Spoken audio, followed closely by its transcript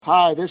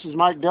Hi, this is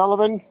Mike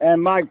Delavan,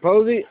 and Mike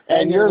Posey,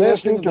 and you're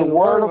listening to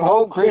Word of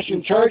Hope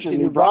Christian Church in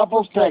New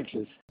Braunfels,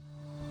 Texas.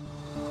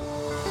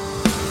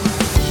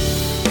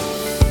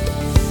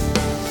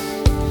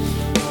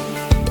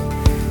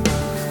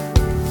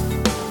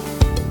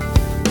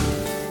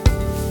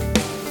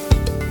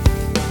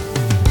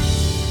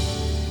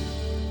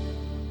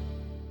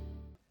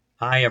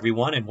 Hi,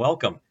 everyone, and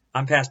welcome.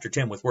 I'm Pastor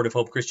Tim with Word of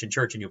Hope Christian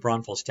Church in New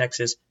Braunfels,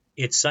 Texas.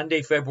 It's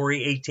Sunday, February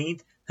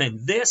 18th,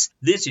 and this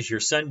is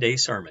your Sunday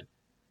sermon.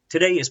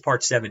 Today is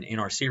part 7 in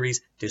our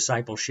series,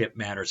 Discipleship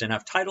Matters, and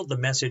I've titled the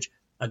message,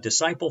 A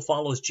Disciple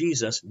Follows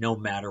Jesus No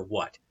Matter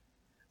What.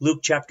 Luke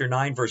chapter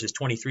 9, verses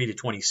 23 to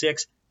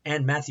 26,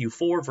 and Matthew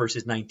 4,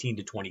 verses 19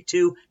 to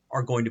 22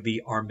 are going to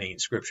be our main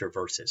scripture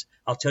verses.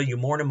 I'll tell you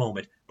more in a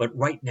moment, but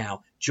right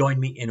now, join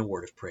me in a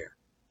word of prayer.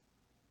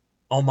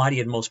 Almighty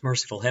and most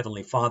merciful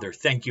Heavenly Father,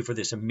 thank you for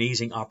this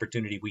amazing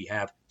opportunity we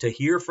have to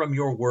hear from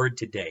your word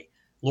today.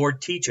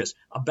 Lord, teach us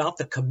about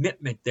the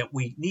commitment that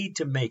we need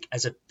to make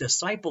as a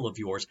disciple of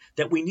yours,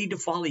 that we need to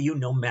follow you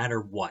no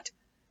matter what.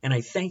 And I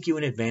thank you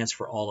in advance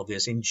for all of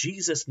this. In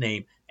Jesus'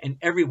 name, and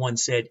everyone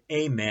said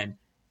amen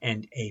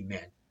and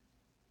amen.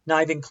 Now,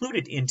 I've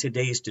included in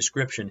today's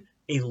description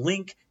a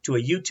link to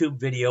a YouTube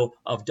video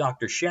of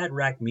Dr.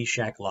 Shadrach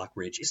Meshach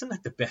Lockridge. Isn't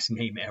that the best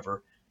name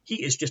ever? He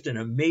is just an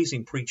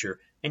amazing preacher,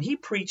 and he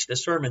preached a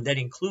sermon that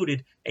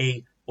included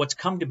what's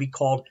come to be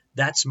called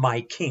That's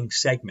My King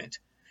segment.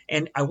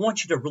 And I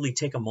want you to really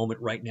take a moment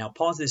right now,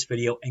 pause this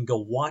video, and go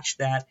watch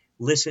that,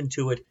 listen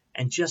to it,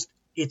 and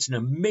it's an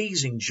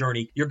amazing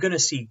journey. You're going to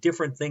see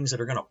different things that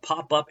are going to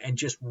pop up and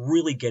just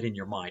really get in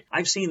your mind.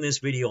 I've seen this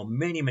video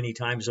many, many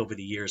times over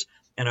the years,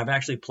 and I've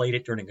actually played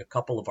it during a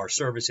couple of our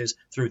services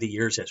through the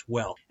years as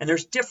well. And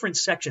there's different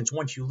sections.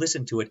 Once you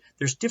listen to it,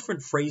 there's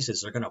different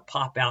phrases that are going to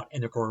pop out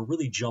and they're going to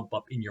really jump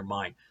up in your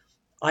mind.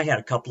 I had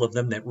a couple of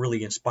them that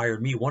really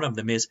inspired me. One of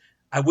them is,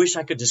 I wish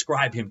I could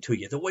describe him to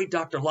you. The way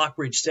Dr.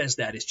 Lockridge says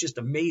that is just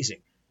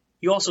amazing.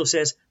 He also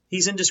says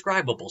he's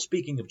indescribable,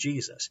 speaking of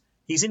Jesus.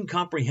 He's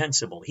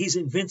incomprehensible. He's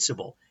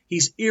invincible.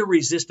 He's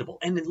irresistible.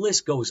 And the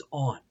list goes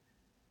on.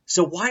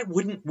 So why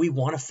wouldn't we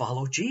want to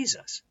follow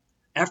Jesus?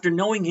 After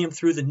knowing him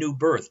through the new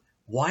birth,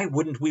 why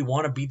wouldn't we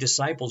want to be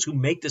disciples who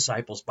make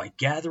disciples by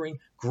gathering,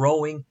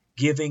 growing,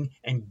 giving,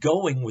 and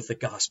going with the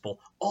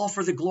gospel, all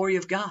for the glory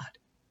of God?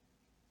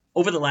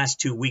 Over the last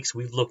 2 weeks,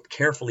 we've looked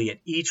carefully at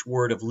each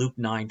word of Luke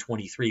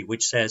 9:23,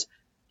 which says,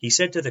 he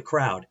said to the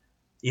crowd,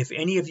 if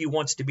any of you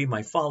wants to be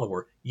my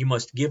follower, you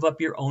must give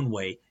up your own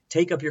way,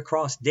 take up your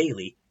cross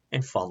daily,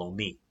 and follow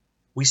me.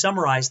 We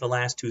summarize the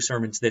last 2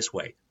 sermons this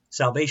way.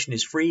 Salvation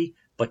is free,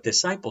 but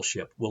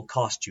discipleship will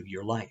cost you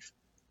your life.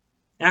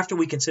 After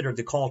we considered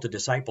the call to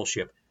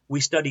discipleship, we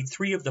studied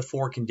 3 of the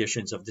 4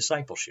 conditions of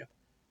discipleship.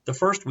 The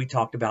first we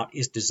talked about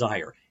is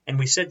desire, and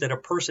we said that a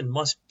person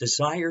must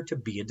desire to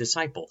be a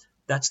disciple.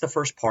 That's the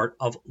first part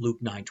of Luke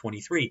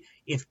 9:23,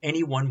 if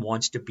anyone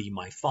wants to be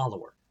my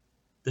follower.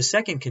 The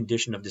second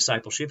condition of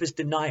discipleship is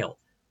denial.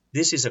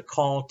 This is a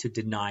call to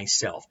deny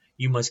self.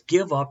 You must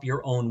give up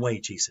your own way,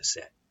 Jesus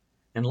said.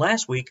 And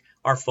last week,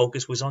 our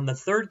focus was on the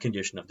third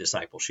condition of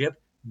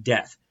discipleship,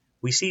 death.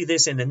 We see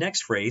this in the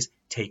next phrase,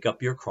 take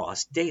up your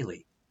cross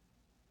daily.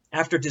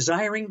 After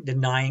desiring,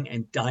 denying,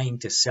 and dying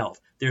to self,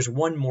 there's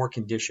one more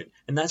condition,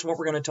 and that's what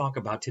we're going to talk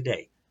about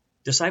today.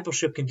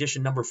 Discipleship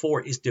condition number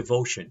 4 is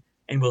devotion,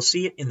 and we'll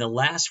see it in the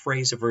last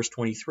phrase of verse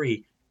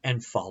 23,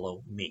 and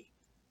follow me.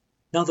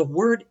 Now the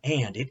word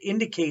and, it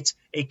indicates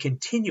a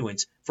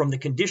continuance from the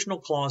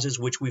conditional clauses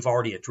which we've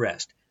already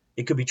addressed.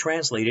 It could be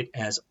translated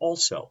as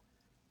also.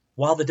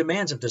 While the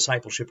demands of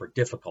discipleship are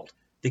difficult,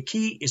 the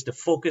key is to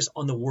focus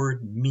on the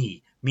word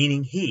me,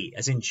 meaning he,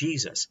 as in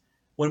Jesus.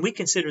 When we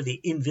consider the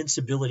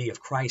invincibility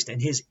of Christ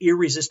and his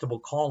irresistible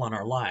call on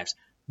our lives,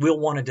 we'll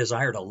want a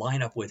desire to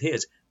line up with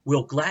his.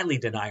 We'll gladly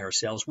deny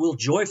ourselves. We'll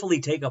joyfully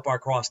take up our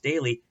cross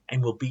daily,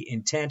 and we'll be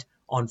intent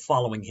on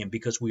following him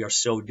because we are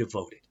so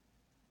devoted.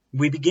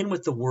 We begin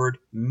with the word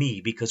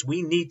me because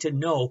we need to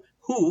know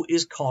who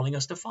is calling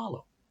us to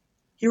follow.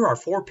 Here are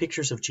 4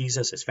 pictures of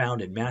Jesus as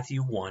found in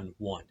Matthew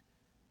 1:1.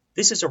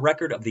 This is a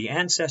record of the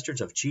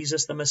ancestors of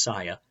Jesus the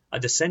Messiah, a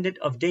descendant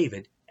of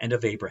David and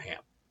of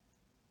Abraham.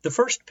 The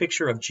first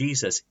picture of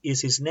Jesus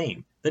is his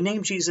name. The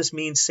name Jesus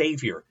means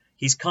Savior.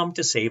 He's come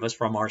to save us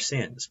from our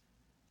sins.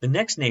 The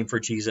next name for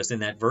Jesus in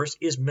that verse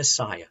is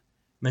Messiah.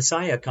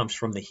 Messiah comes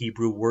from the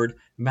Hebrew word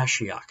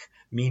Mashiach,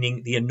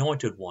 meaning the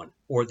anointed one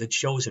or the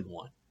chosen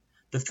one.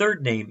 The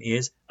third name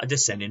is a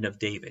descendant of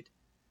David.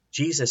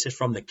 Jesus is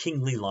from the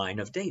kingly line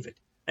of David.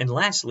 And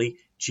lastly,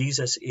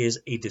 Jesus is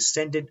a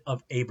descendant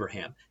of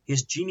Abraham.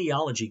 His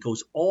genealogy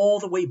goes all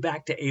the way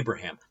back to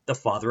Abraham, the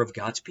father of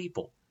God's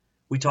people.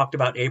 We talked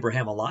about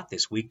Abraham a lot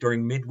this week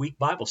during midweek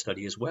Bible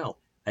study as well.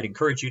 I'd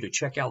encourage you to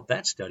check out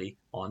that study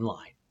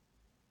online.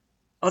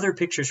 Other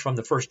pictures from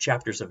the first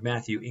chapters of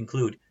Matthew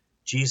include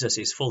Jesus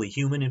is fully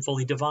human and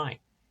fully divine.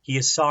 He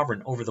is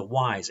sovereign over the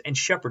wise and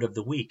shepherd of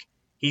the weak.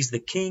 He's the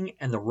king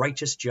and the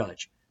righteous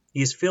judge.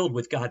 He is filled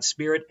with God's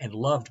Spirit and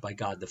loved by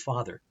God the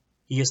Father.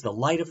 He is the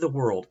light of the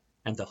world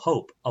and the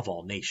hope of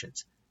all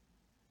nations.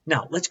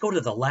 Now, let's go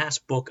to the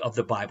last book of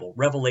the Bible,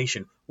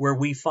 Revelation, where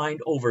we find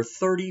over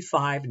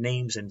 35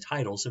 names and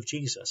titles of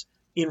Jesus.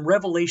 In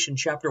Revelation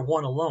chapter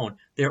 1 alone,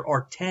 there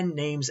are 10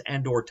 names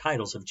and or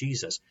titles of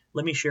Jesus.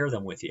 Let me share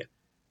them with you.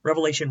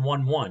 Revelation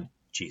 1:1,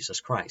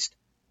 Jesus Christ.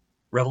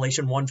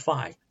 Revelation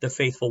 1:5, the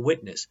faithful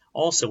witness,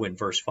 also in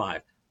verse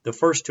 5, the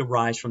first to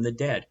rise from the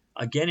dead,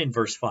 again in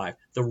verse 5,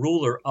 the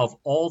ruler of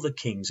all the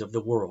kings of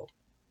the world.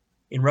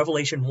 In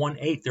Revelation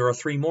 1:8, there are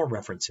 3 more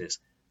references,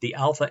 the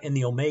Alpha and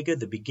the Omega,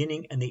 the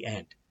beginning and the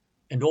end,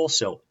 and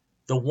also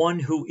the one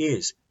who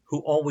is, who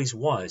always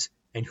was,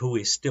 and who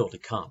is still to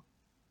come.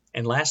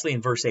 And lastly,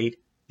 in verse 8,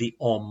 the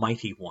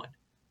Almighty One.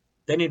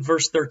 Then in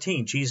verse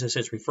 13, Jesus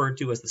is referred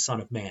to as the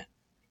Son of Man.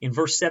 In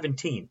verse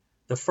 17,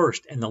 the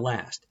first and the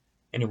last.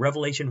 And in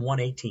Revelation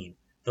 1:18,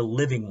 the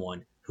living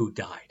one who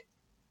died.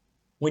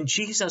 When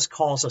Jesus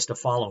calls us to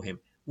follow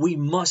him, we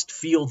must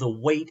feel the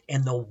weight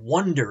and the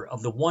wonder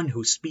of the one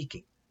who's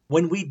speaking.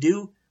 When we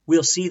do,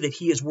 we'll see that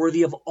he is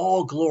worthy of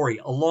all glory,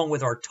 along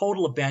with our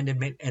total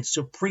abandonment and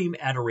supreme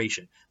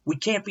adoration. We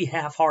can't be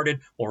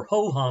half-hearted or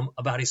ho-hum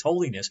about his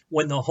holiness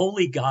when the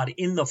holy God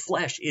in the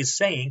flesh is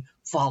saying,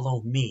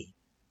 "Follow me."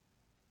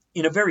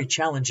 In a very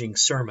challenging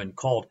sermon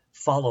called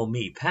Follow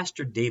Me,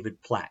 Pastor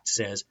David Platt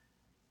says,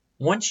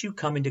 once you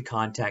come into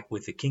contact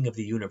with the King of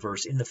the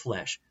universe in the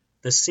flesh,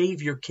 the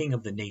Savior King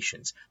of the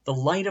nations, the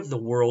light of the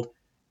world,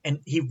 and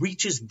he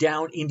reaches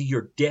down into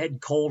your dead,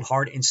 cold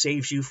heart and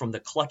saves you from the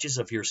clutches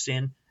of your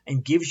sin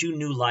and gives you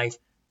new life,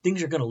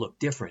 things are going to look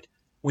different.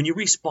 When you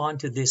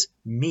respond to this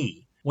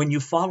me, when you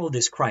follow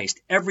this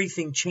Christ,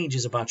 everything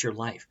changes about your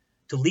life.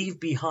 To leave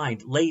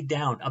behind, lay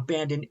down,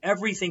 abandon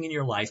everything in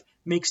your life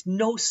makes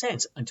no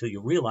sense until you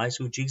realize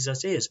who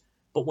Jesus is.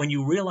 But when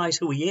you realize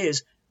who he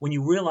is, when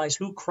you realize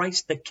who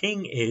Christ the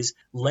King is,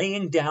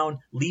 laying down,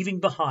 leaving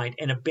behind,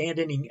 and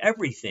abandoning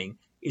everything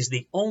is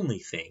the only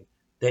thing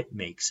that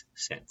makes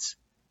sense.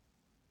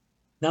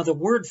 Now the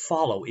word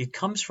follow, it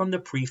comes from the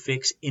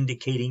prefix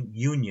indicating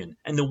union,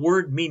 and the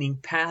word meaning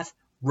path,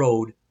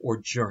 road, or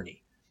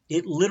journey.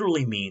 It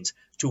literally means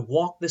to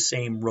walk the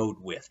same road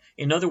with.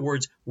 In other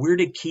words, we're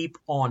to keep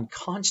on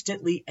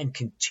constantly and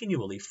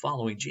continually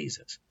following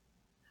Jesus.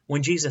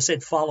 When Jesus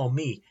said, "Follow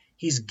me,"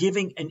 he's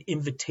giving an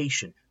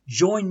invitation.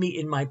 Join me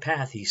in my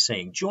path, he's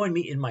saying. Join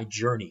me in my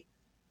journey.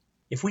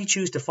 If we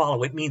choose to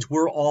follow, it means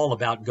we're all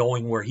about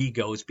going where he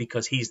goes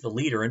because he's the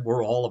leader, and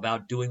we're all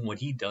about doing what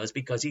he does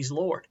because he's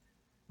Lord.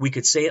 We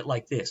could say it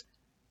like this: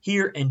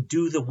 hear and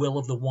do the will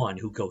of the one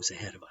who goes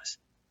ahead of us.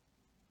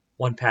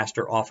 One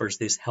pastor offers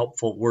this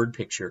helpful word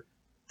picture.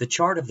 The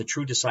chart of the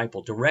true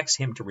disciple directs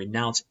him to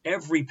renounce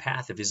every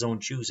path of his own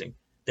choosing,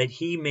 that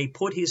he may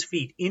put his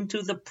feet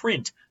into the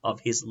print of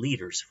his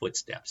leader's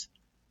footsteps.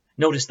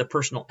 Notice the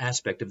personal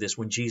aspect of this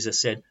when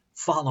Jesus said,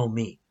 "Follow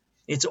me."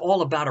 It's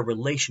all about a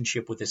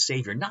relationship with the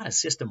Savior, not a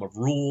system of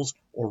rules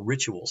or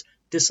rituals.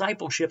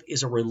 Discipleship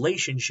is a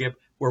relationship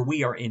where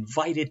we are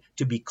invited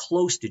to be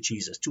close to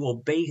Jesus, to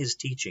obey his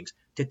teachings,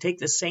 to take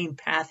the same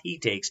path he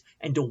takes,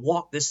 and to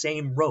walk the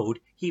same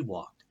road he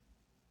walked.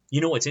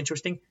 You know what's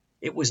interesting?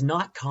 It was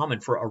not common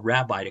for a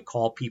rabbi to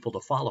call people to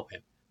follow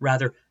him.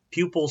 Rather,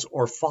 pupils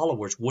or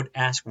followers would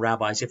ask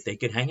rabbis if they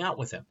could hang out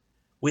with him.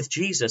 With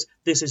Jesus,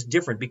 this is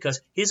different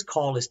because his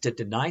call is to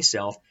deny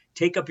self,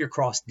 take up your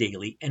cross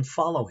daily, and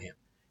follow him.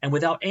 And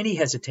without any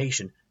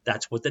hesitation,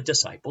 that's what the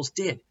disciples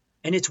did.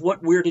 And it's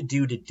what we're to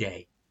do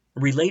today.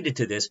 Related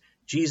to this,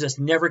 Jesus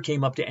never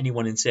came up to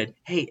anyone and said,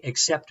 "Hey,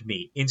 accept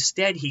me."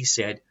 Instead, he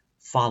said,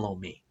 "Follow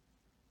me."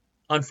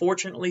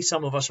 Unfortunately,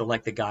 some of us are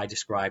like the guy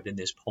described in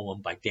this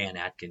poem by Dan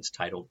Atkins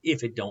titled,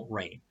 "If It Don't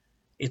Rain."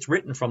 It's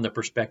written from the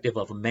perspective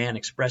of a man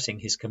expressing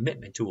his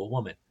commitment to a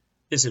woman.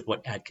 This is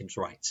what Atkins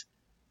writes.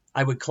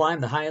 "I would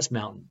climb the highest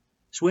mountain,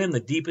 swim the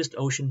deepest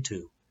ocean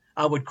too.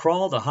 I would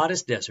crawl the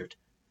hottest desert.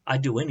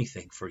 I'd do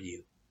anything for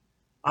you.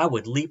 I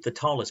would leap the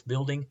tallest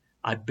building.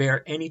 I'd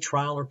bear any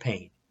trial or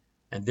pain.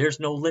 And there's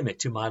no limit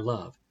to my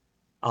love.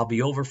 I'll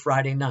be over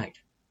Friday night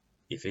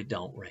if it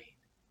don't rain."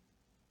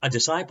 A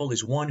disciple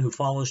is one who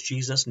follows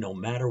Jesus no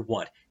matter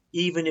what,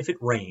 even if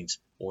it rains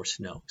or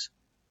snows.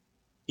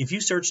 If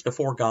you search the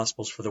 4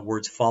 Gospels for the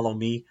words "follow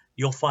me,"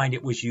 you'll find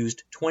it was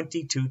used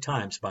 22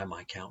 times by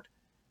my count.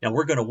 Now,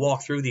 we're going to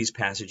walk through these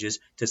passages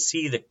to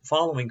see that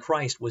following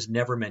Christ was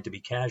never meant to be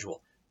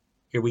casual.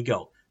 Here we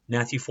go.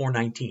 Matthew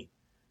 4:19.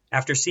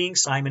 After seeing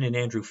Simon and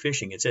Andrew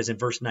fishing, it says in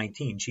verse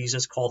 19,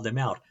 Jesus called them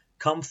out,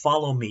 "Come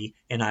follow me,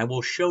 and I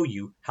will show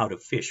you how to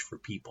fish for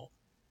people."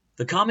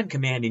 The common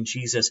command in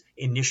Jesus'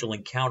 initial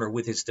encounter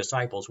with his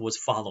disciples was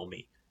 "follow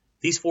me."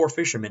 These 4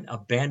 fishermen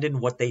abandoned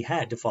what they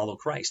had to follow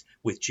Christ,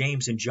 with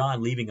James and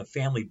John leaving a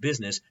family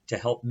business to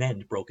help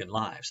mend broken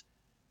lives.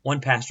 One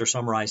pastor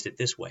summarized it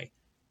this way: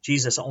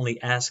 Jesus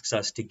only asks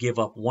us to give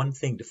up one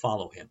thing to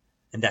follow him,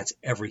 and that's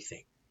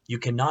everything. You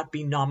cannot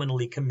be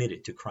nominally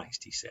committed to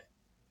Christ, he said.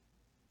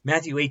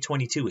 Matthew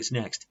 8:22 is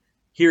next.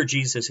 Here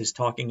Jesus is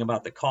talking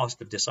about the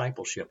cost of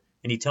discipleship,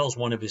 and he tells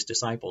one of his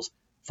disciples,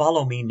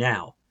 "Follow me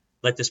now.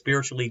 Let the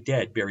spiritually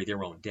dead bury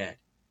their own dead."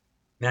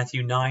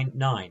 Matthew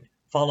 9:9.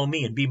 "Follow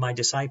me and be my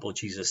disciple,"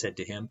 Jesus said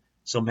to him.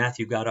 So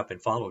Matthew got up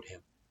and followed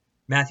him.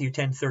 Matthew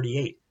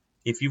 10:38,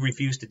 if you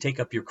refuse to take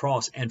up your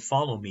cross and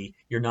follow me,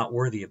 you're not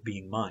worthy of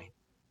being mine.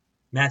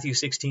 Matthew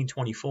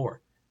 16:24,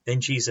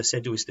 then Jesus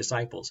said to his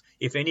disciples,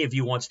 if any of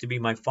you wants to be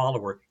my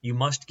follower, you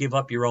must give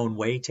up your own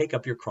way, take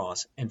up your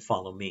cross, and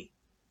follow me.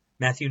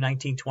 Matthew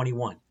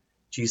 19:21,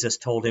 Jesus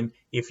told him,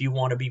 if you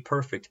want to be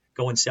perfect,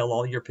 go and sell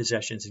all your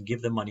possessions and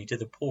give the money to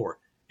the poor,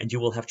 and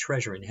you will have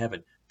treasure in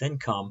heaven. Then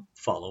come,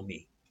 follow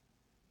me.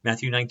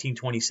 Matthew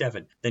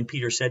 19:27, then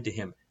Peter said to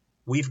him,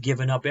 we've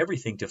given up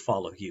everything to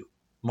follow you.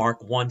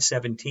 Mark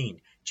 1:17,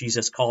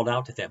 Jesus called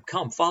out to them,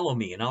 come, follow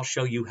me, and I'll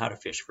show you how to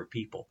fish for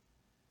people.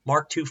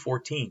 Mark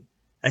 2:14,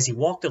 as he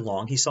walked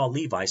along, he saw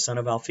Levi, son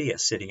of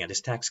Alphaeus, sitting at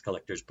his tax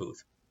collector's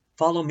booth.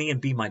 Follow me and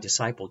be my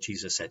disciple,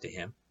 Jesus said to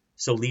him.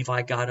 So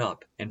Levi got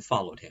up and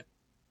followed him.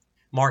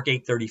 Mark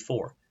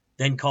 8:34,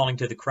 then calling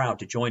to the crowd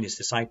to join his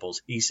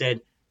disciples, he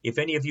said, if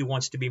any of you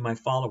wants to be my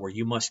follower,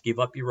 you must give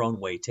up your own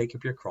way, take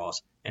up your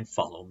cross, and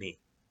follow me.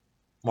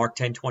 Mark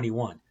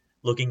 10:21,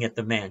 looking at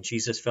the man,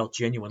 Jesus felt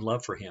genuine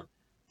love for him.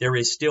 There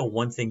is still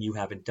one thing you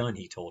haven't done,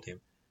 he told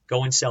him.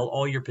 Go and sell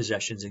all your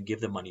possessions and give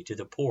the money to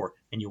the poor,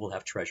 and you will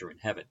have treasure in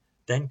heaven.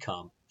 Then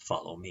come,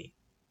 follow me.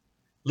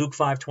 Luke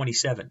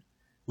 5:27,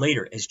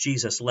 later, as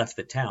Jesus left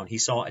the town, he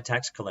saw a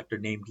tax collector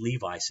named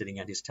Levi sitting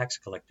at his tax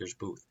collector's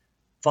booth.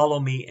 Follow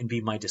me and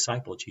be my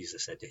disciple,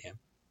 Jesus said to him.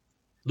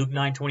 Luke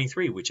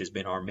 9:23, which has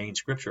been our main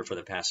scripture for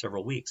the past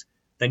several weeks.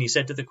 Then he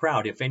said to the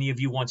crowd, if any of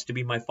you wants to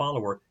be my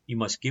follower, you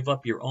must give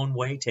up your own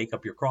way, take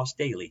up your cross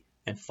daily,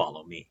 and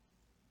follow me.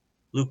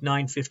 Luke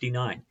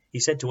 9:59, he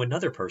said to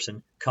another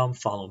person, come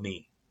follow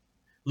me.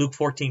 Luke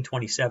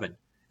 14:27,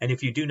 and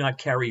if you do not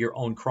carry your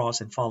own cross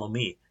and follow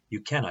me,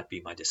 you cannot be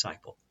my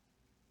disciple.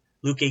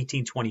 Luke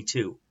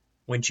 18:22,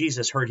 when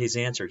Jesus heard his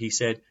answer, he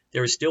said,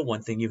 there is still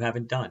one thing you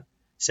haven't done.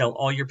 Sell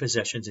all your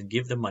possessions and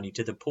give the money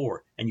to the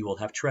poor, and you will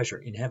have treasure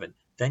in heaven.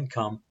 Then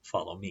come,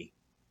 follow me.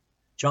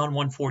 John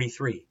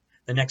 1:43,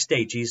 the next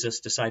day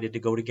Jesus decided to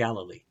go to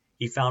Galilee.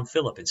 He found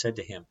Philip and said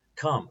to him,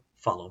 come,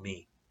 follow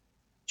me.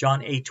 John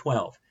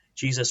 8:12,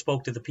 Jesus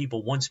spoke to the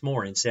people once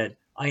more and said,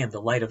 I am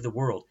the light of the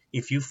world.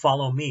 If you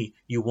follow me,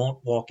 you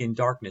won't walk in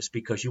darkness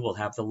because you will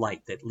have the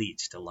light that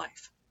leads to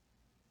life.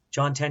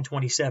 John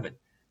 10:27,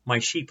 my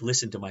sheep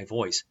listen to my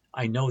voice.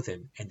 I know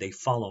them and they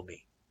follow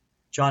me.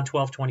 John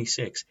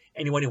 12:26,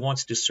 anyone who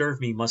wants to serve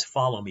me must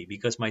follow me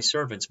because my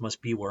servants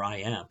must be where I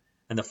am,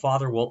 and the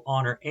Father will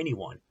honor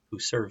anyone who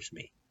serves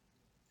me.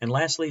 And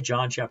lastly,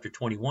 John chapter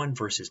 21,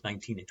 verses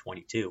 19 and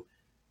 22.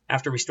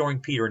 After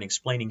restoring Peter and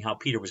explaining how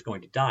Peter was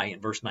going to die, in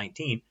verse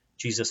 19,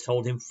 Jesus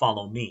told him,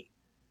 follow me.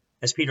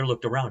 As Peter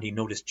looked around, he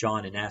noticed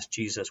John and asked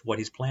Jesus what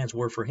his plans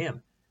were for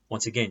him.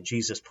 Once again,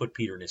 Jesus put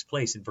Peter in his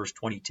place in verse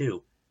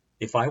 22.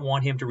 If I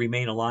want him to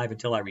remain alive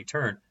until I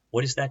return,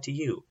 what is that to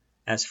you?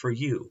 As for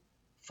you,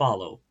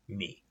 follow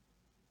me.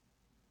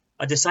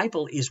 A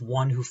disciple is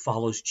one who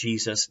follows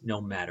Jesus no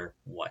matter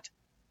what.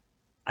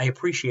 I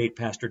appreciate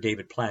Pastor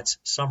David Platt's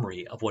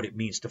summary of what it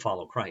means to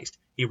follow Christ.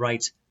 He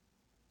writes,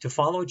 to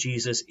follow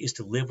Jesus is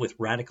to live with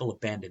radical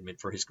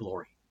abandonment for his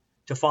glory.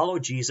 To follow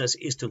Jesus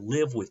is to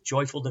live with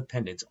joyful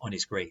dependence on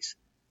his grace.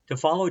 To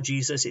follow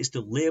Jesus is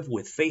to live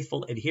with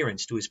faithful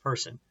adherence to his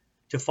person.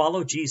 To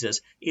follow Jesus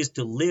is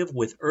to live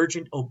with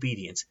urgent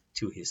obedience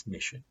to his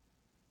mission.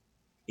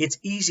 It's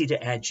easy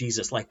to add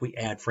Jesus like we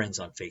add friends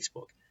on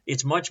Facebook.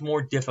 It's much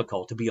more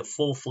difficult to be a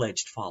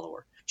full-fledged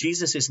follower.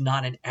 Jesus is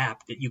not an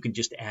app that you can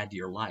just add to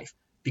your life.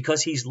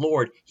 Because he's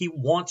Lord, he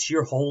wants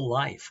your whole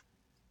life.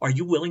 Are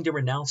you willing to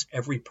renounce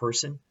every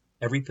person,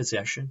 every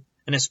possession,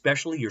 and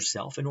especially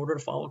yourself in order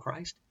to follow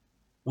Christ?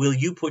 Will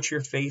you put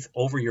your faith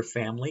over your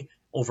family,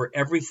 over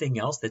everything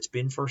else that's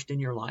been first in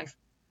your life?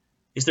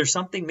 Is there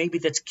something maybe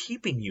that's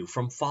keeping you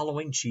from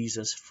following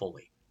Jesus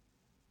fully?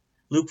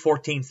 Luke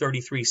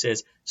 14:33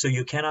 says, so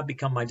you cannot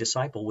become my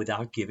disciple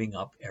without giving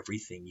up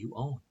everything you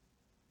own.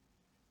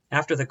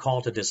 After the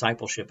call to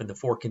discipleship and the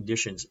four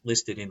conditions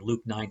listed in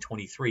Luke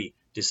 9:23,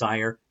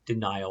 desire,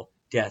 denial,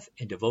 death,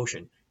 and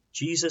devotion,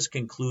 Jesus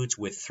concludes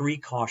with three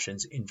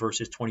cautions in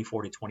verses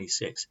 24 to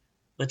 26.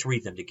 Let's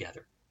read them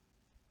together.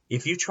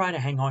 If you try to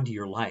hang on to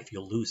your life,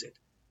 you'll lose it.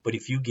 But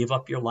if you give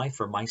up your life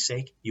for my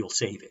sake, you'll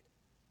save it.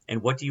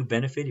 And what do you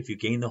benefit if you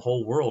gain the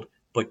whole world,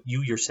 but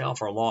you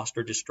yourself are lost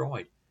or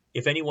destroyed?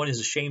 If anyone is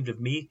ashamed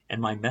of me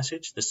and my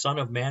message, the Son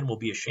of Man will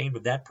be ashamed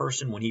of that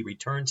person when he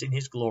returns in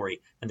his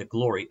glory and the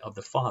glory of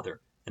the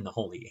Father and the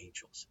holy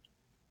angels.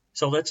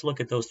 So let's look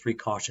at those three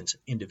cautions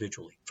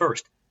individually.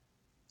 First,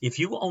 if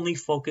you only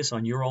focus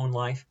on your own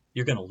life,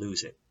 you're going to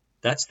lose it.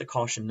 That's the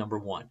caution number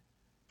one.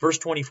 Verse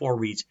 24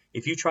 reads,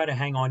 if you try to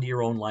hang on to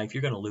your own life,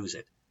 you're going to lose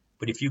it.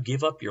 But if you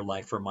give up your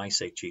life for my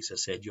sake,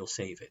 Jesus said, you'll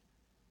save it.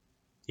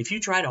 If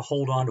you try to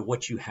hold on to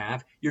what you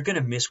have, you're going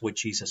to miss what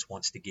Jesus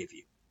wants to give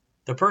you.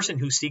 The person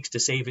who seeks to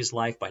save his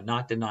life by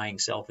not denying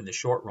self in the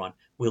short run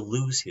will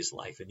lose his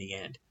life in the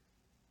end.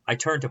 I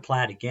turn to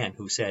Platt again,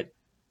 who said,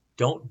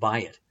 don't buy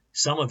it.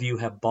 Some of you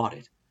have bought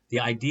it. The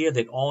idea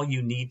that all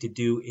you need to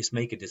do is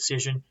make a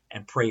decision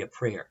and pray a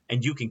prayer,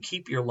 and you can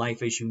keep your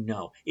life as you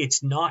know.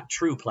 It's not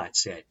true, Platt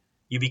said.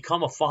 You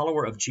become a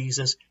follower of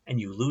Jesus,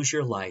 and you lose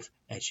your life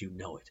as you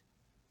know it.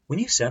 When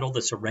you settle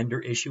the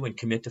surrender issue and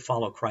commit to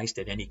follow Christ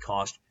at any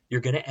cost,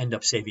 you're going to end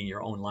up saving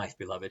your own life,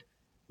 beloved.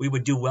 We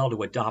would do well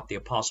to adopt the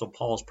Apostle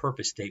Paul's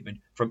purpose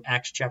statement from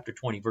Acts chapter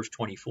 20, verse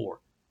 24.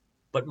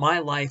 But my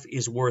life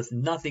is worth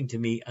nothing to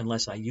me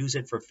unless I use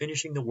it for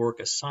finishing the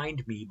work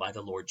assigned me by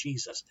the Lord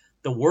Jesus,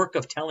 the work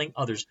of telling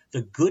others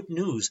the good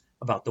news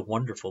about the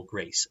wonderful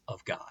grace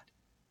of God.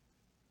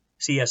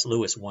 C.S.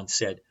 Lewis once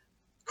said,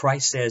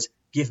 Christ says,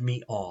 give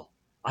me all.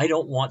 I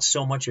don't want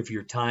so much of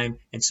your time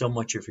and so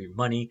much of your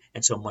money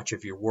and so much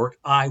of your work.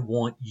 I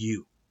want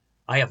you.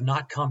 I have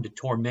not come to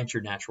torment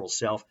your natural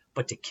self,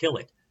 but to kill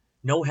it.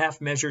 No half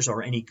measures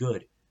are any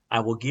good. I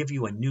will give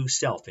you a new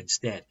self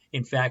instead.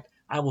 In fact,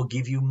 I will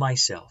give you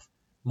myself.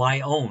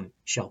 My own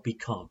shall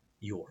become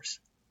yours.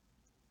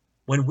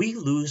 When we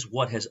lose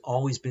what has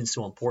always been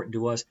so important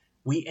to us,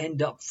 we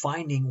end up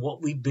finding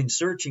what we've been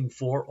searching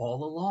for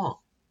all along.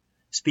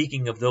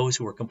 Speaking of those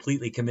who are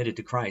completely committed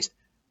to Christ,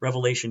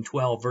 Revelation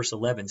 12, verse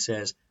 11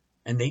 says,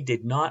 and they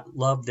did not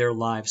love their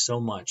lives so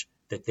much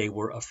that they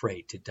were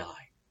afraid to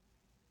die.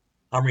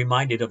 I'm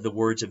reminded of the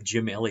words of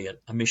Jim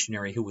Elliot, a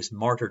missionary who was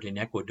martyred in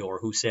Ecuador,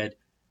 who said,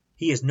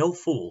 he is no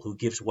fool who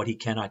gives what he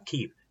cannot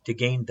keep to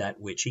gain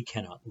that which he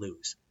cannot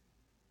lose.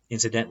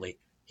 Incidentally,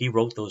 he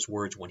wrote those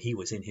words when he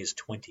was in his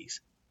 20s.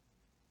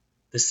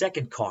 The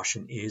second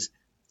caution is,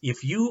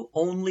 if you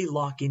only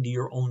lock into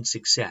your own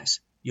success,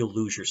 you'll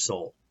lose your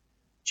soul.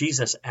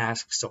 Jesus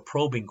asks a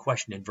probing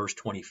question in verse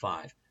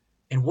 25.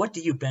 And what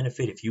do you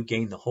benefit if you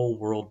gain the whole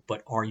world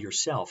but are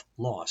yourself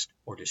lost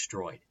or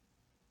destroyed?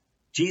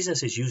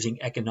 Jesus is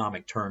using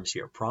economic terms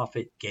here: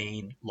 profit,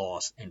 gain,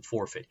 loss, and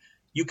forfeit.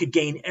 You could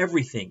gain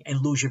everything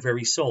and lose your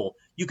very soul.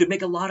 You could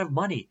make a lot of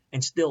money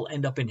and still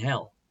end up in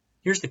hell.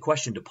 Here's the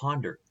question to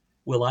ponder.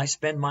 Will I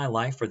spend my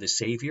life for the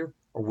Savior,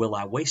 or will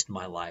I waste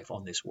my life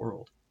on this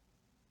world?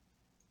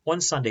 One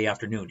Sunday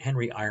afternoon,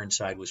 Henry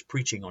Ironside was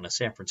preaching on a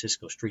San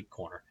Francisco street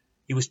corner.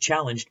 He was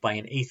challenged by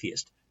an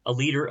atheist, a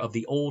leader of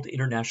the Old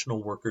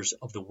International Workers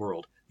of the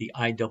World, the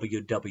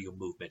IWW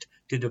movement,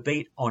 to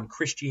debate on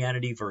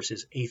Christianity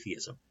versus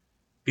atheism.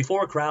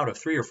 Before a crowd of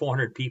 300 or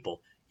 400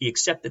 people, he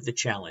accepted the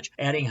challenge,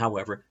 adding,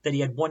 however, that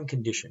he had one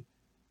condition.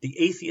 The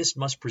atheist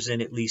must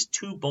present at least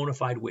 2 bona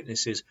fide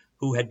witnesses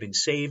who had been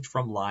saved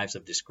from lives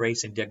of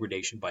disgrace and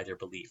degradation by their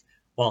belief,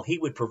 while he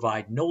would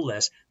provide no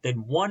less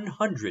than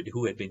 100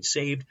 who had been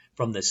saved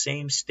from the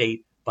same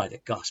state by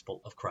the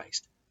gospel of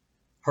Christ.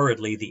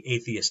 Hurriedly, the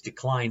atheist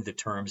declined the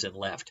terms and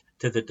left,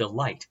 to the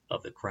delight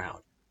of the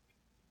crowd.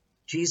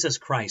 Jesus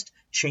Christ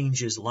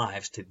changes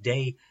lives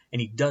today,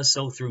 and he does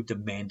so through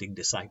demanding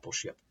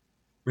discipleship.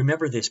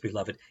 Remember this,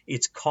 beloved,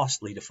 it's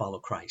costly to follow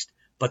Christ,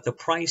 but the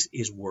price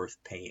is worth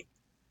paying.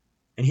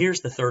 And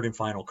here's the third and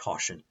final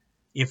caution.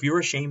 If you're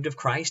ashamed of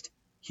Christ,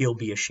 he'll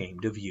be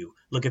ashamed of you.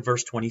 Look at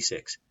verse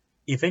 26.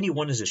 If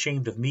anyone is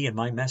ashamed of me and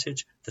my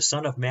message, the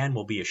Son of Man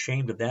will be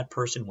ashamed of that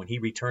person when he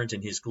returns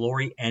in his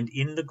glory and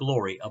in the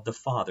glory of the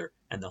Father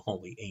and the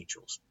holy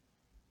angels.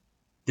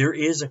 There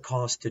is a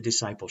cost to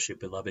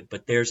discipleship, beloved,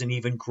 but there's an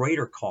even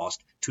greater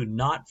cost to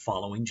not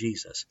following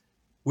Jesus.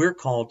 We're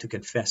called to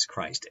confess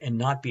Christ and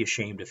not be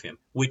ashamed of him,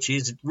 which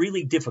is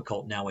really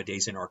difficult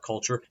nowadays in our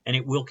culture, and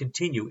it will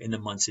continue in the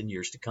months and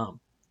years to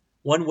come.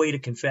 One way to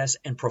confess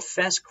and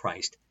profess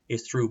Christ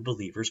is through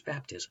believers'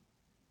 baptism.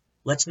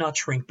 Let's not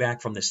shrink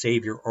back from the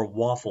Savior or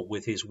waffle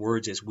with his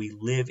words as we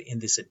live in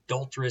this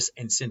adulterous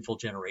and sinful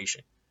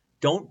generation.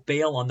 Don't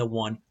bail on the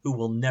one who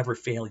will never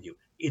fail you.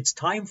 It's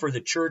time for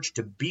the church,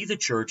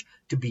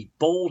 to be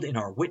bold in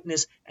our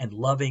witness and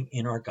loving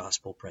in our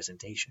gospel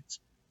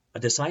presentations. A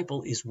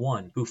disciple is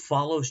one who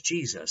follows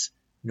Jesus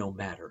no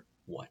matter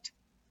what.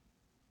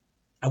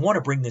 I want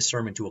to bring this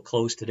sermon to a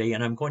close today,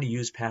 and I'm going to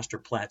use Pastor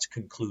Platt's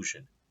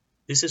conclusion.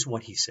 This is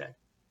what he said.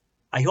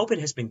 I hope it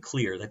has been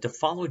clear that to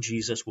follow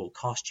Jesus will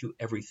cost you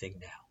everything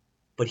now,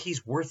 but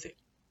he's worth it.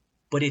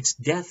 But it's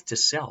death to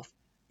self.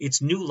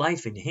 It's new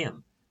life in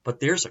him, but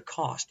there's a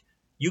cost.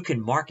 You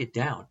can mark it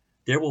down.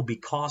 There will be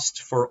costs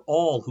for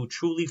all who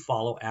truly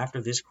follow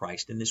after this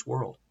Christ in this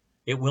world.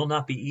 It will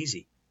not be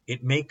easy.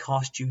 It may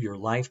cost you your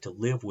life to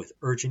live with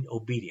urgent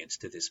obedience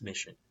to this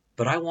mission.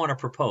 But I want to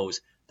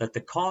propose that the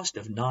cost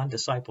of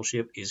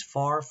non-discipleship is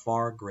far,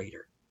 far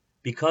greater.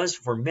 Because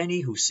for many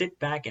who sit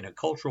back in a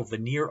cultural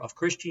veneer of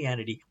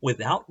Christianity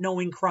without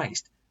knowing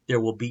Christ,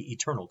 there will be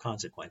eternal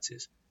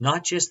consequences.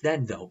 Not just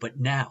then, though, but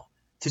now.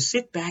 To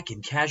sit back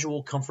in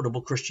casual,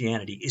 comfortable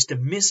Christianity is to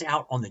miss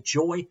out on the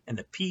joy and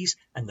the peace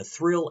and the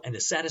thrill and the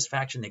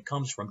satisfaction that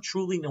comes from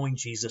truly knowing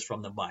Jesus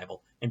from the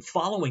Bible and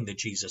following the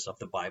Jesus of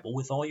the Bible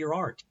with all your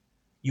heart.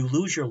 You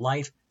lose your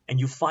life and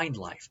you find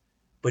life.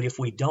 But if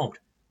we don't,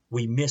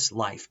 we miss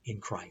life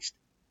in Christ.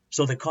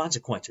 So the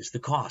consequences, the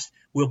cost,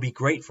 will be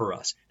great for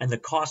us, and the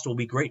cost will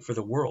be great for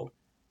the world.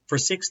 For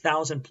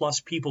 6,000 plus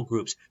people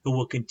groups who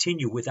will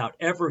continue without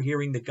ever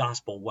hearing the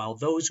gospel, while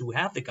those who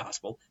have the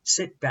gospel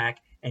sit back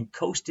and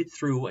coast it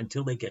through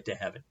until they get to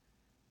heaven.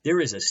 There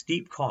is a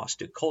steep cost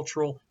to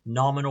cultural,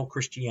 nominal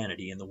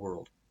Christianity in the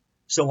world.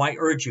 So I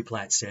urge you,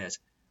 Platt says,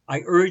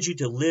 I urge you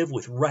to live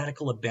with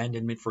radical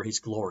abandonment for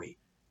his glory.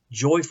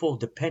 joyful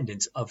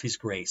dependence of his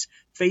grace,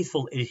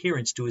 faithful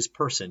adherence to his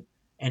person,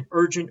 and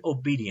urgent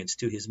obedience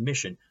to his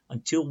mission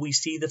until we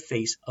see the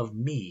face of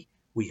me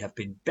we have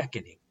been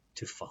beckoning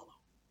to follow.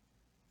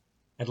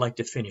 I'd like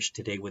to finish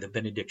today with a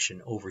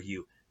benediction over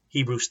you,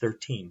 Hebrews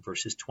 13,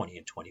 verses 20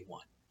 and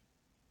 21.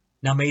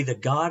 Now may the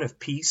God of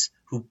peace,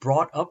 who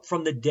brought up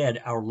from the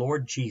dead our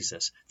Lord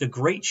Jesus, the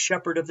great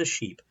shepherd of the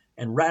sheep,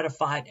 and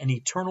ratified an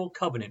eternal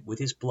covenant with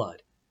his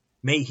blood,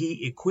 may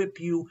he equip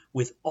you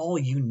with all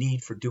you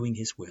need for doing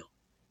his will.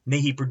 May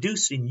he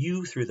produce in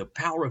you, through the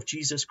power of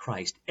Jesus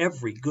Christ,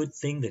 every good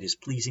thing that is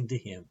pleasing to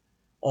him.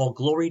 All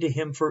glory to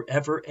him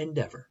forever and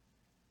ever.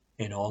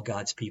 And all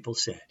God's people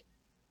said,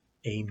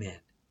 Amen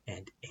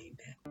and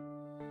amen.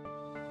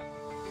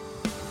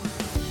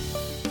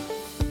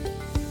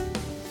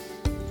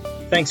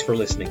 Thanks for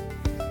listening.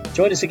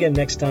 Join us again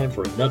next time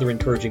for another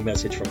encouraging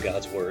message from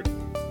God's Word.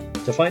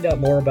 To find out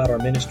more about our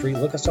ministry,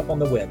 look us up on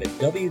the web at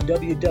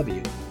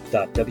www.whccnb.org.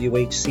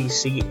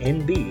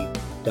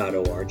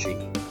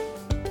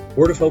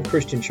 Word of Hope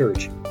Christian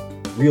Church.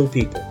 Real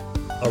people,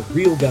 a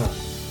real God,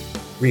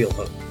 real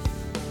hope.